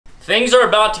Things are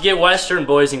about to get Western,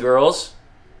 boys and girls.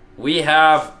 We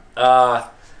have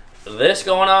this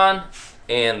going on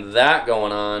and that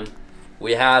going on.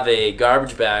 We have a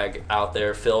garbage bag out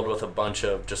there filled with a bunch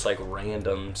of just like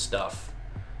random stuff.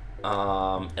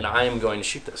 And I am going to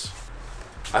shoot this.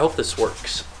 I hope this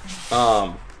works.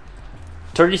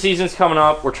 Turkey season's coming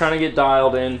up. We're trying to get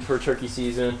dialed in for turkey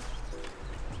season.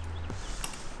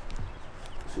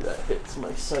 See, that hits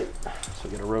my sight. So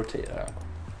we gotta rotate that.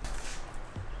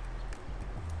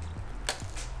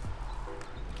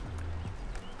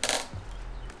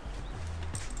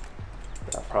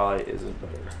 That probably isn't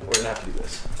better. We're gonna have to do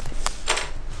this.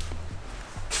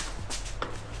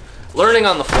 Learning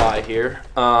on the fly here.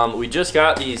 We just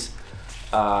got these,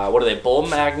 what are they, Bull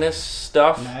Magnus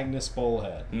stuff? Magnus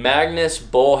Bullhead. Magnus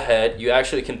Bullhead. You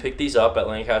actually can pick these up at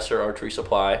Lancaster Archery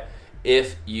Supply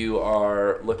if you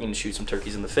are looking to shoot some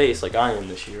turkeys in the face like I am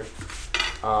this year.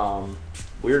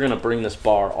 We're gonna bring this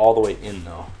bar all the way in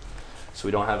though, so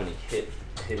we don't have any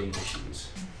hitting issues.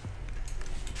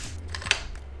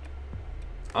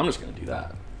 I'm just gonna do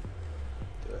that.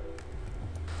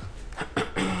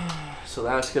 So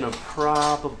that's gonna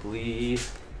probably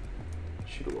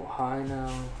shoot a little high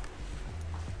now.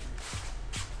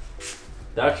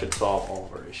 That should solve all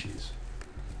of our issues.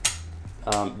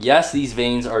 Yes, these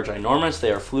vanes are ginormous.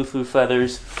 They are flu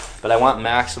feathers, but I want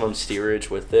maximum steerage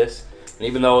with this. And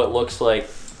even though it looks like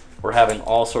we're having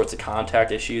all sorts of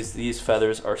contact issues, these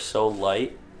feathers are so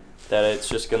light that it's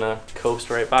just gonna coast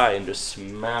right by and just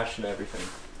smash into everything.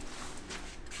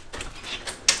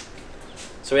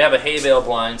 So we have a hay bale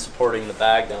blind supporting the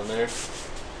bag down there.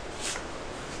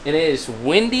 And it is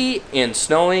windy and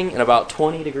snowing and about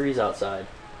 20 degrees outside.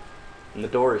 And the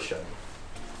door is shut.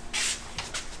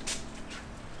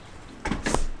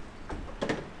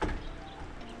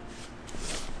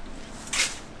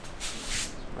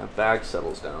 That bag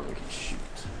settles down, we can shoot.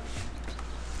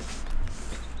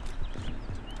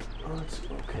 Oh, it's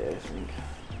okay, I think.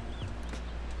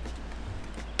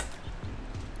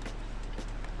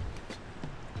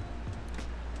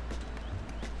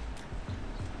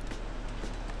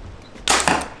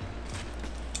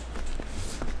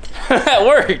 That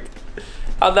worked.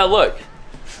 How'd that look?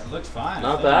 That looks fine.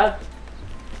 Not bad.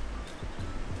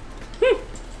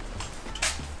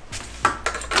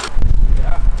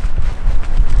 Yeah.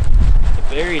 It's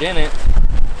buried in it.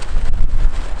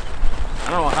 I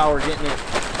don't know how we're getting it.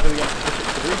 How do we got to push it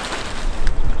through?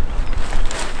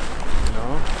 No.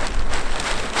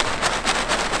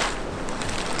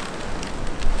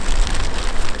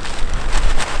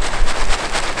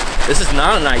 This is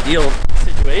not an ideal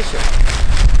situation.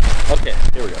 Okay,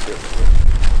 here we go.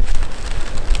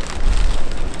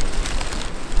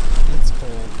 It's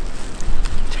cold.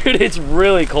 Dude, it's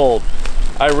really cold.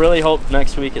 I really hope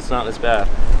next week it's not as bad.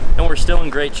 And we're still in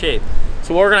great shape.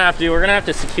 So what we're gonna have to do, we're gonna have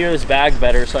to secure this bag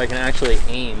better so I can actually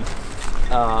aim.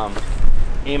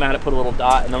 Aim at it, put a little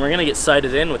dot, and then we're gonna get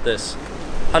sighted in with this.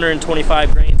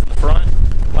 125 grains in the front.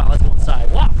 Wow, let's go inside.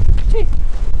 Wow, gee.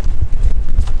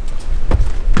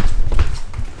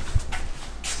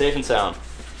 Safe and sound.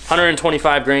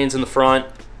 125 grains in the front.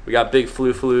 We got big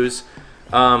flus.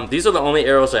 These are the only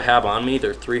arrows I have on me.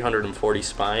 They're 340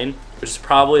 spine, which is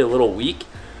probably a little weak,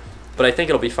 but I think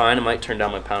it'll be fine. It might turn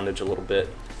down my poundage a little bit.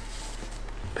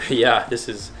 But yeah, this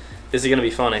is gonna be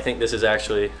fun. I think this is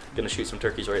actually gonna shoot some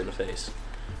turkeys right in the face,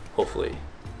 hopefully,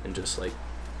 in just like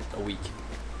a week.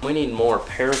 We need more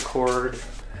paracord.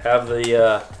 Have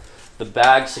the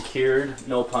bag secured,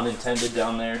 no pun intended,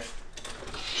 down there.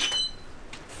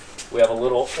 We have a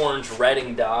little orange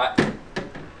redding dot,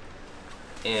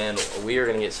 and we are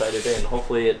gonna get sighted in.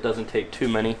 Hopefully it doesn't take too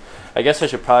many. I guess I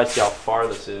should probably see how far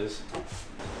this is.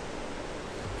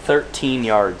 13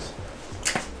 yards.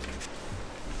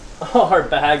 Oh, our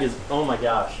bag is, oh my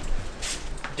gosh.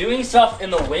 Doing stuff in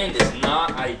the wind is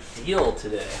not ideal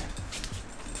today.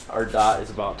 Our dot is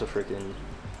about to freaking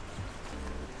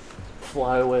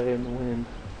fly away in the wind.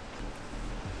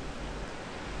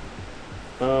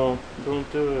 Oh, don't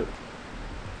do it.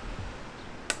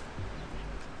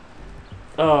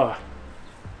 Oh.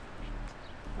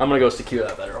 I'm gonna go secure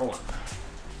that better. Hold on.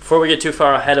 Before we get too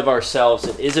far ahead of ourselves,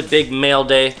 it is a big mail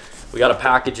day. We got a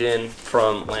package in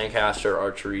from Lancaster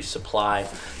Archery Supply.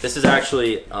 This is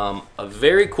actually a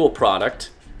very cool product.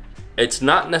 It's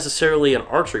not necessarily an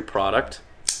archery product,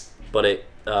 but it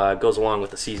goes along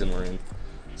with the season we're in.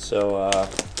 So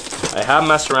I have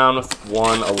messed around with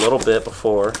one a little bit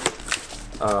before.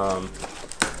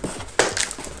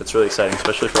 It's really exciting,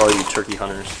 especially for all you turkey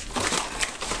hunters.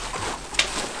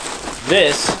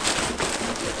 This is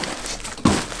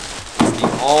the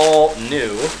all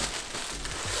new.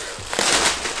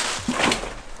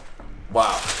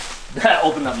 Wow. that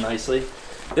opened up nicely.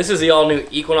 This is the all-new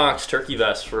Equinox turkey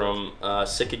vest from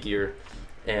Sitka Gear.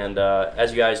 And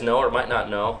as you guys know or might not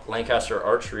know, Lancaster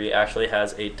Archery actually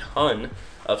has a ton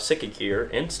of Sitka Gear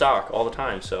in stock all the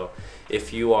time. So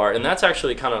if you are, and that's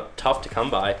actually kind of tough to come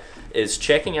by, is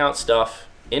checking out stuff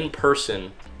in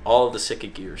person, all of the Sitka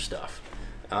Gear stuff.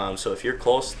 So if you're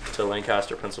close to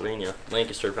Lancaster, Pennsylvania,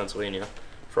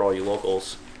 for all you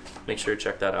locals, make sure to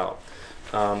check that out.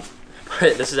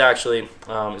 But this is actually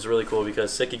is really cool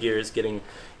because Sitka Gear is getting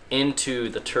into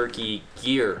the turkey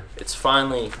gear. It's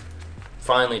finally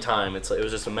time. It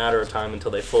was just a matter of time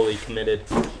until they fully committed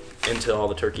into all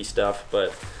the turkey stuff.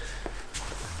 But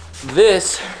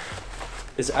this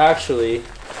is actually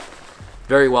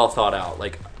very well thought out.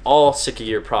 Like all Sitka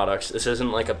Gear products, this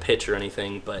isn't like a pitch or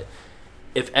anything, but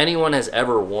if anyone has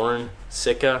ever worn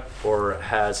Sitka or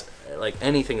has like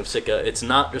anything of Sitka, it's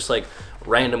not just like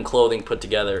random clothing put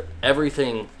together.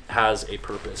 Everything has a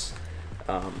purpose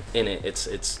in it.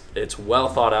 It's well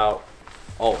thought out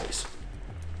always.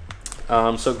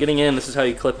 So getting in, this is how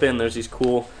you clip in. There's these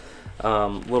cool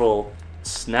little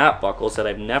snap buckles that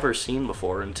I've never seen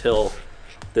before until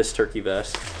this turkey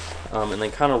vest. And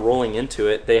then kind of rolling into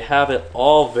it, they have it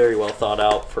all very well thought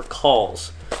out for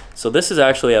calls. So this is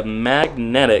actually a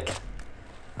magnetic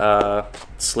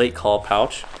slate call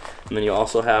pouch. And then you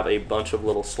also have a bunch of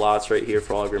little slots right here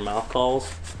for all of your mouth calls.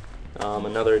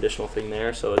 Another additional thing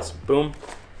there, so it's boom.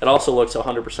 It also looks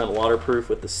 100% waterproof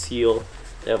with the seal.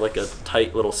 They have like a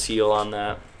tight little seal on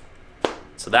that.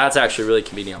 So that's actually really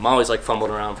convenient. I'm always like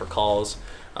fumbling around for calls,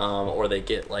 or they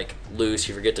get like loose,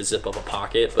 you forget to zip up a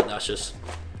pocket, but that's just,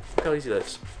 look how easy that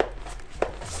is.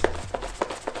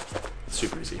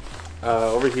 Super easy.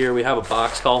 Over here we have a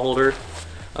box call holder.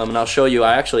 And I'll show you,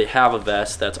 I actually have a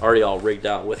vest that's already all rigged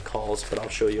out with calls, but I'll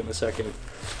show you in a second.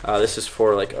 This is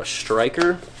for like a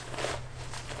striker.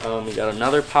 We got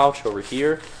another pouch over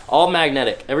here. All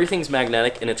magnetic. Everything's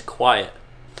magnetic and it's quiet.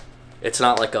 It's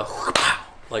not like a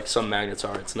like some magnets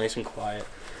are. It's nice and quiet,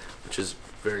 which is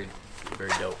very,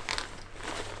 very dope.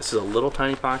 This is a little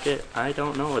tiny pocket. I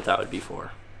don't know what that would be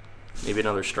for. Maybe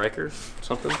another striker,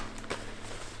 something.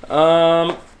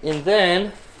 And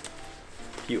then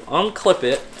if you unclip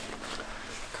it,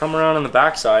 come around on the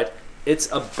backside, it's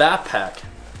a backpack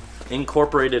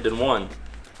incorporated in one.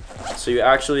 So you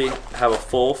actually have a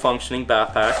full functioning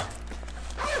backpack.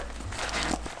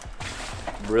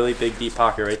 Really big deep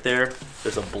pocket right there.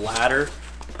 There's a bladder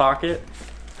pocket.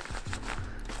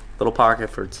 Little pocket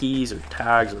for keys or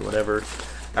tags or whatever.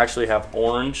 Actually have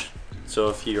orange. So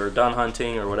if you're done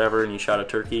hunting or whatever and you shot a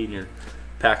turkey and you're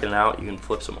packing it out, you can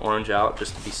flip some orange out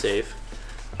just to be safe.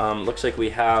 Looks like we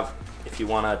have, if you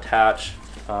want to attach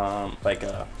like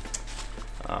a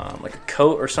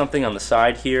coat or something on the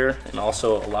side here, and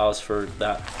also allows for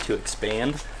that to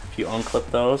expand if you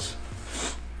unclip those.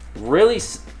 Really,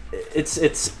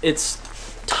 it's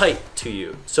tight to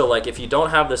you. So like if you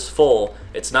don't have this full,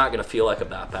 it's not gonna feel like a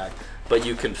backpack, but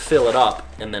you can fill it up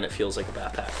and then it feels like a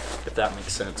backpack, if that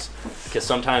makes sense. Because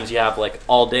sometimes you have like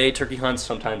all day turkey hunts,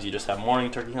 sometimes you just have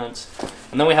morning turkey hunts.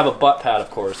 And then we have a butt pad, of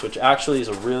course, which actually is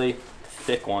a really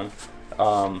thick one.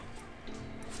 And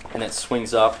it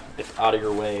swings up if out of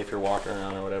your way if you're walking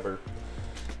around or whatever.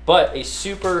 But a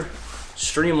super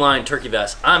streamlined turkey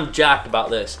vest. I'm jacked about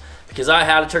this because I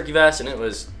had a turkey vest and it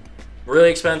was really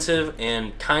expensive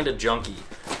and kind of junky.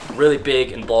 Really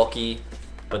big and bulky,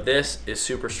 but this is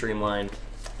super streamlined.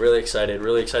 Really excited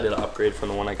to upgrade from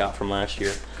the one I got from last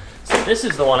year. So this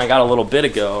is the one I got a little bit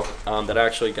ago that I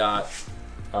actually got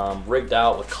rigged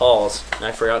out with calls. And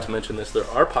I forgot to mention this, there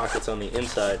are pockets on the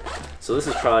inside. So this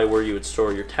is probably where you would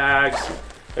store your tags,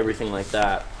 everything like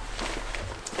that.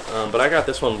 But I got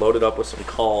this one loaded up with some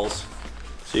calls.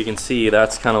 So you can see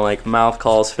that's kind of like mouth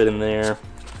calls fit in there.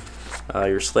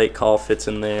 Your slate call fits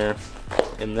in there.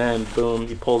 And then boom,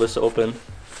 you pull this open.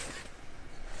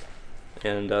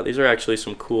 And these are actually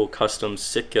some cool custom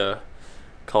Sitka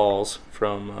calls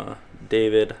from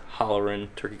David Holleran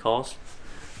Turkey Calls.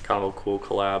 Kind of a cool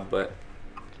collab, but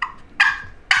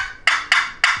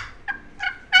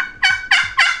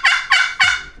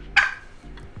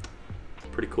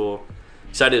pretty cool.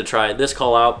 Excited to try this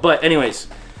call out. But anyways,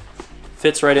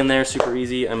 fits right in there, super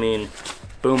easy. I mean,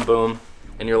 boom, boom,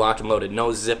 and you're locked and loaded.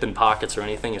 No zip in pockets or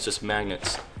anything. It's just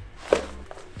magnets,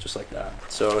 just like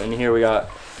that. So in here we got,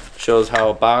 shows how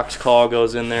a box call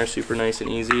goes in there, super nice and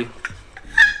easy.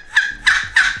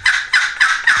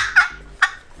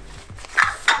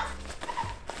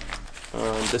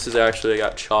 This is actually, I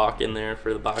got chalk in there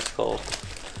for the box call.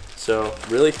 So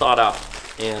really thought out.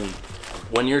 And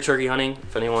when you're turkey hunting,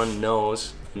 if anyone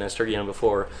knows and has turkey hunted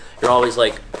before, you're always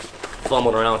like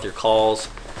fumbling around with your calls.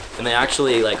 And they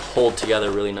actually like hold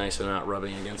together really nice and they're not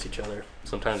rubbing against each other.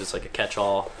 Sometimes it's like a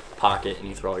catch-all pocket and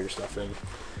you throw all your stuff in.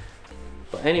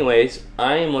 But anyways,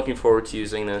 I am looking forward to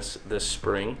using this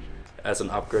spring as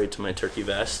an upgrade to my turkey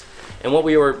vest. And what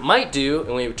we might do,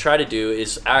 and we would try to do,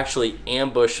 is actually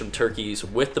ambush some turkeys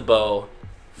with the bow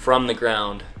from the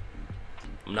ground.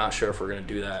 I'm not sure if we're gonna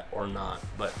do that or not,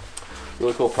 but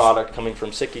really cool product coming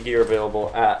from Sitka Gear,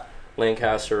 available at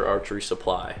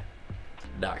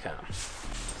LancasterArcherySupply.com.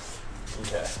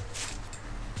 Okay.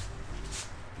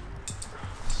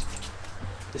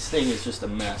 This thing is just a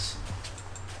mess.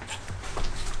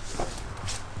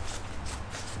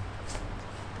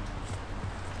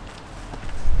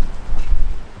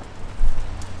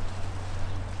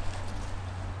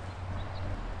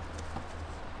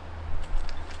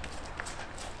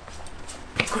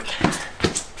 Quick.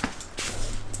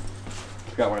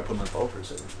 Forgot where I put my bow for a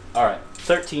second. All right,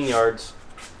 13 yards.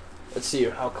 Let's see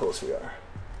how close we are.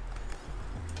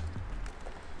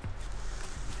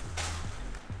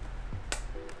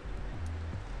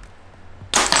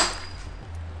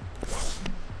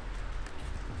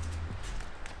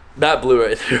 That blew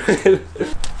right through it.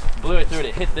 Blew right through it.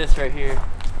 It hit this right here.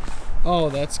 Oh,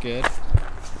 that's good.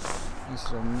 Nice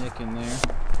little nick in there.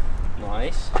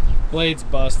 Nice. Blade's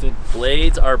busted.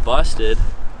 Blades are busted.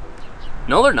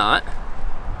 No, they're not.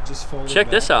 Just folded. Check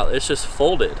back. this out. It's just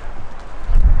folded.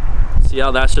 See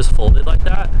how that's just folded like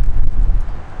that?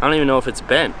 I don't even know if it's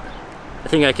bent. I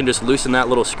think I can just loosen that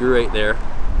little screw right there,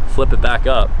 flip it back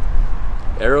up.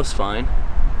 Arrow's fine.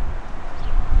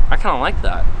 I kind of like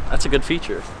that. That's a good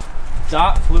feature.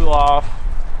 Dot flew off.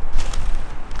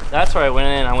 That's where I went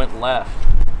in. I went left.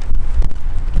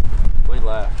 Way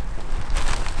left.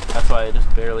 That's why I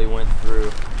just barely went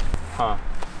through. Huh.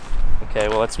 Okay,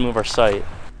 well, let's move our sight.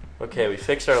 Okay, we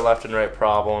fixed our left and right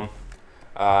problem.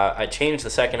 I changed the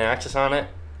second axis on it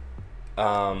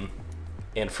and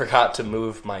forgot to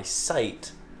move my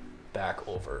sight back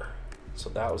over. So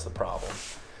that was the problem.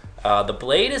 The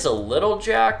blade is a little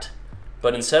jacked,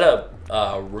 but instead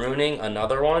of ruining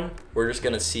another one, we're just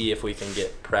gonna see if we can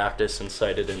get practice and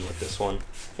sighted in with this one.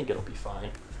 I think it'll be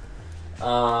fine.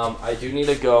 I do need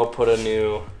to go put a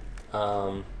new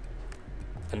dot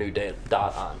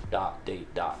on. Dot.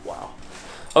 Wow.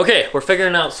 Okay, we're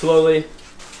figuring it out slowly.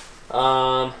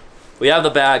 We have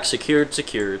the bag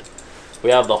secured. We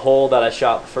have the hole that I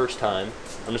shot the first time.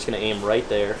 I'm just gonna aim right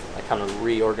there. I kind of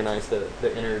reorganized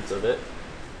the innards of it.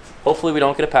 Hopefully we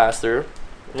don't get a pass through,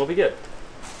 and we'll be good.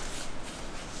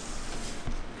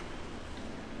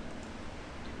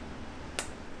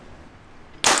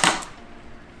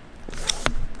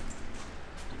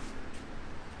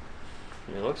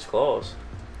 It looks close.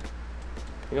 I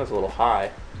think it was a little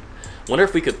high. Wonder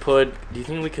if we could put, do you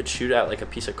think we could shoot at like a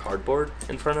piece of cardboard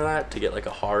in front of that to get like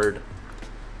a hard,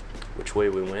 which way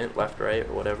we went, left, right,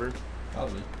 or whatever?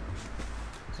 Probably.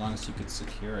 As long as you could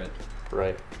secure it.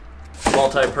 Right.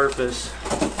 Multi-purpose.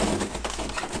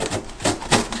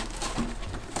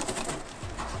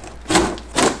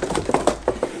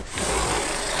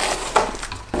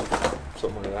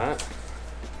 Something like that.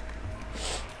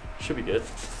 Should be good.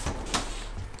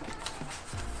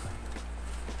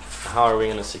 How are we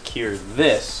going to secure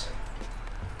this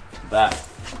back?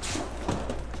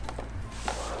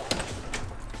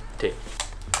 Tape.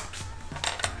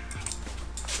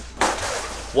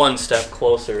 One step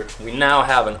closer. We now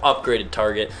have an upgraded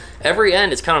target. Every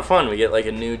end is kind of fun. We get like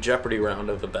a new Jeopardy round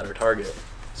of a better target.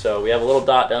 So we have a little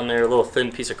dot down there, a little thin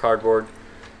piece of cardboard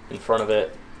in front of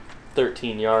it.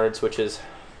 13 yards, which is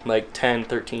like 10,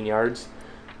 13 yards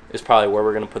is probably where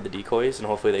we're going to put the decoys, and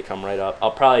hopefully they come right up.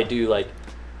 I'll probably do like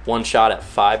one shot at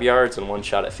 5 yards and one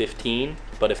shot at 15,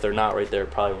 but if they're not right there,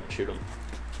 probably won't shoot them.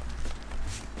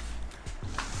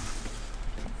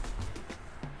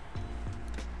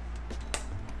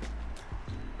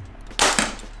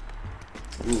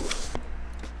 Ooh.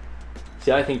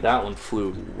 See, I think that one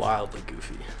flew wildly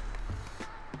goofy.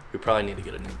 We probably need to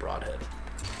get a new broadhead.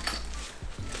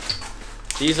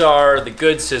 These are the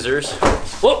good scissors.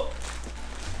 Whoop!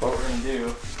 What we're gonna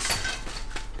do,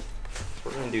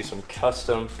 we're gonna do some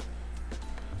custom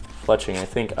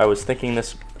fletching. I was thinking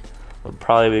this would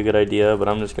probably be a good idea, but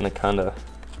I'm just gonna kinda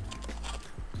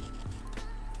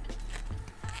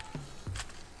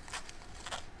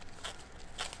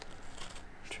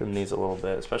trim these a little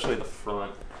bit, especially the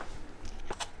front.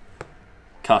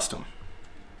 Custom.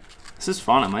 This is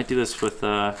fun. I might do this with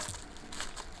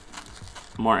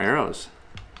more arrows.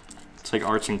 It's like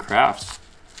arts and crafts.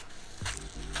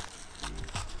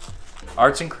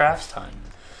 Arts and crafts time.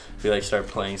 We like start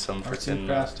playing some Arts and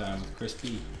crafts time with Chris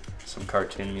P. Some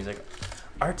cartoon music.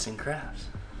 Arts and crafts.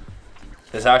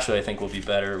 This actually I think will be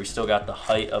better. We still got the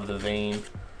height of the vein,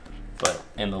 but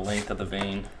and the length of the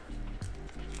vein.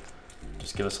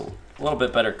 Just give us a little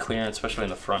bit better clearance, especially in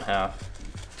the front half.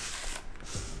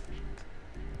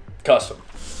 Custom.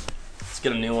 Let's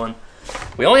get a new one.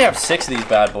 We only have 6 of these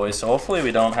bad boys, so hopefully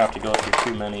we don't have to go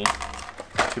through too many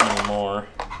more.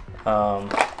 I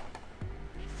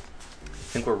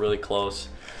think we're really close.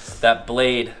 That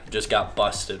blade just got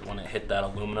busted when it hit that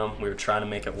aluminum. We were trying to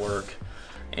make it work,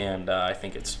 and I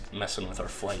think it's messing with our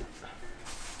flight.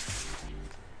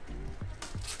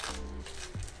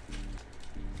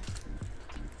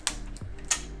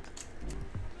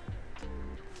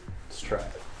 Let's try it.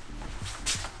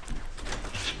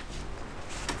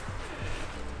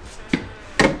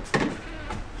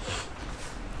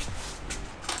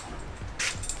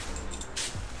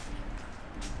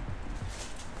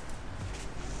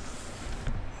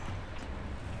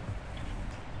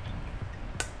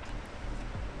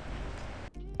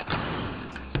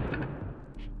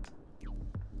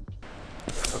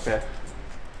 Okay.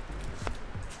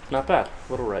 Not bad.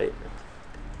 A little right.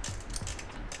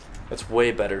 That's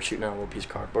way better shooting on a little piece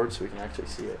of cardboard so we can actually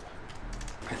see it.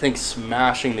 I think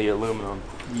smashing the aluminum.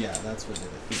 Yeah, that's what did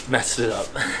it. Messed it up.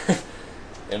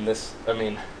 And this, I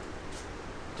mean,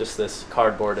 just this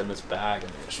cardboard in this bag,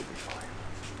 and it should be fine.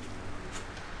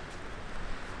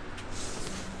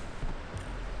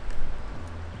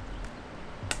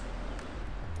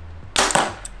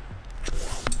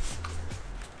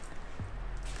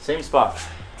 Same spot.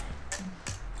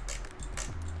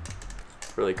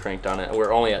 Really cranked on it.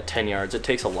 We're only at 10 yards. It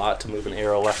takes a lot to move an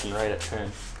arrow left and right at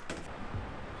 10.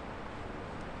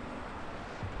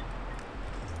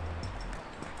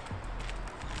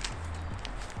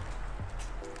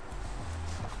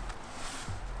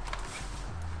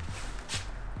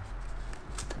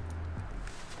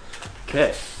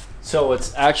 Okay, so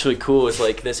what's actually cool is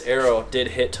like this arrow did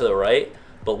hit to the right,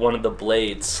 but one of the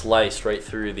blades sliced right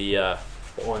through the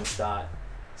orange dot.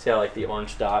 See how like the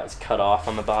orange dot is cut off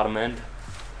on the bottom end?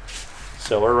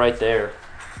 So we're right there.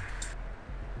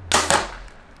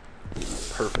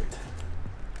 Perfect.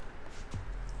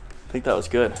 I think that was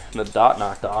good. And the dot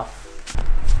knocked off.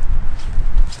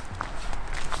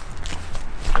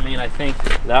 I mean, I think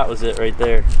that was it right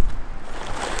there.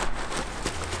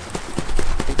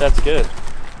 I think that's good.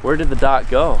 Where did the dot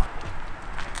go?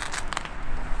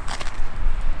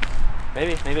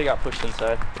 Maybe it got pushed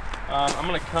inside. I'm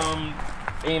gonna come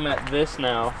aim at this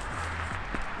now.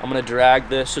 I'm gonna drag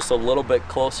this just a little bit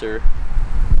closer,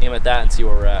 aim at that and see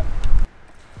where we're at.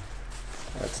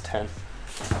 That's 10.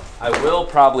 I will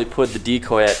probably put the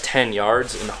decoy at 10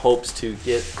 yards in hopes to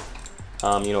get,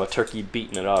 you know, a turkey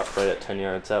beating it up right at 10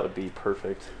 yards. That would be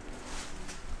perfect.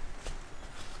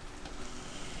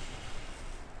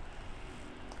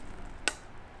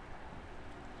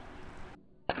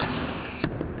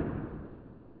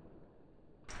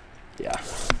 Yeah.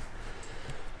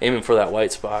 Aiming for that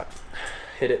white spot.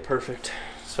 Hit it perfect.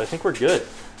 So I think we're good.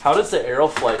 How does the arrow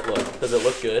flight look? Does it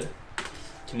look good?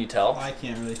 Can you tell? I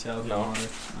can't really tell. No.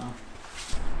 No.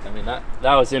 I mean, that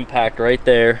was impact right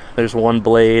there. There's one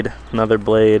blade, another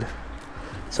blade.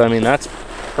 So I mean, that's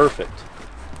perfect.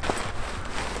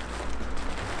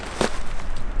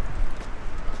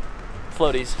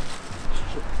 Floaties.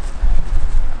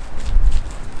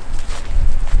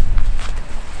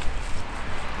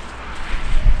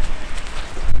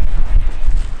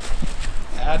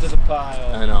 Add to the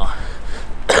pile. I know.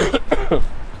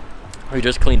 We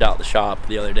just cleaned out the shop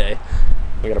the other day.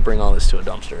 We gotta bring all this to a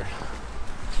dumpster.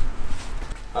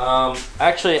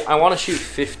 Actually, I want to shoot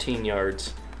 15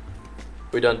 yards.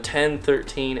 We've done 10,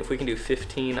 13. If we can do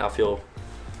 15, I'll feel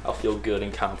good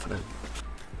and confident.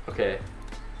 Okay,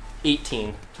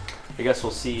 18. I guess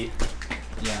we'll see.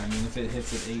 Yeah, I mean, if it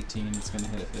hits at 18, it's gonna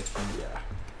hit at 15.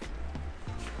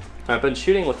 Yeah. I've been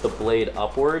shooting with the blade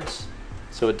upwards,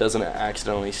 so it doesn't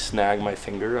accidentally snag my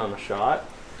finger on the shot.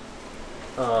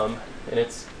 And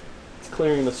it's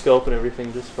clearing the scope and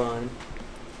everything just fine.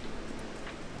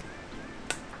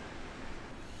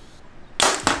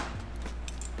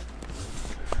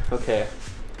 Okay.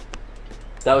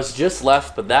 That was just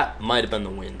left, but that might have been the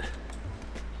wind.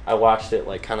 I watched it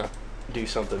like kind of do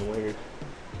something weird.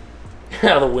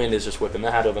 Yeah, the wind is just whipping.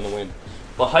 That had to have been the wind.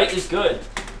 But height is good.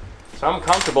 So I'm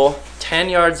comfortable. 10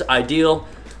 yards ideal.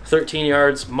 13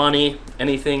 yards money.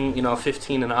 Anything, you know,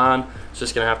 15 and on. It's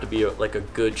just gonna have to be like a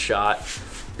good shot.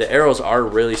 The arrows are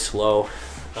really slow.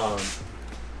 Just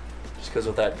because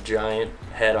of that giant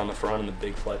head on the front and the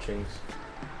big fletchings.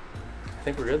 I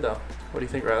think we're good though. What do you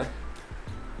think, Riley?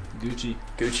 Gucci.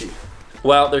 Gucci.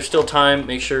 Well, there's still time.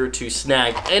 Make sure to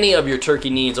snag any of your turkey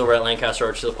needs over at Lancaster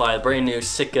Archery Supply. Brand new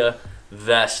Sitka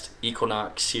vest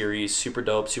Equinox series. Super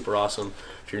dope, super awesome.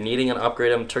 If you're needing an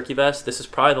upgrade on turkey vest, this is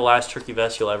probably the last turkey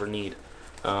vest you'll ever need.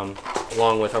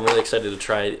 Along with, I'm really excited to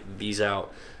try these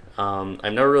out.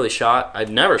 I've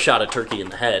never shot a turkey in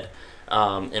the head,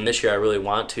 and this year I really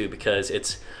want to, because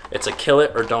it's a kill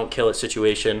it or don't kill it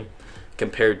situation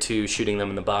compared to shooting them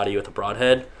in the body with a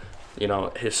broadhead. You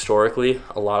know, historically,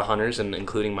 a lot of hunters, and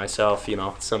including myself, you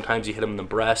know, sometimes you hit them in the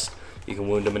breast, you can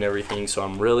wound them and everything. So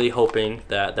I'm really hoping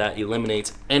that that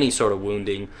eliminates any sort of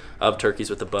wounding of turkeys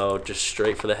with the bow, just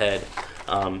straight for the head.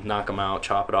 Knock them out,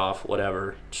 chop it off,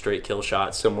 whatever, straight kill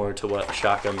shot, similar to what a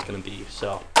shotgun's gonna be.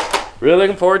 So really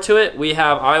looking forward to it. We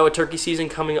have Iowa turkey season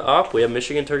coming up. We have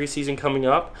Michigan turkey season coming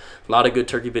up. A lot of good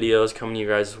turkey videos coming you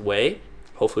guys' way.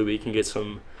 Hopefully we can get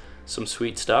some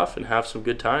sweet stuff and have some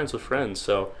good times with friends.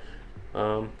 So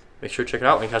make sure to check it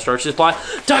out,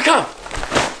 lancasterarcherysupply.com.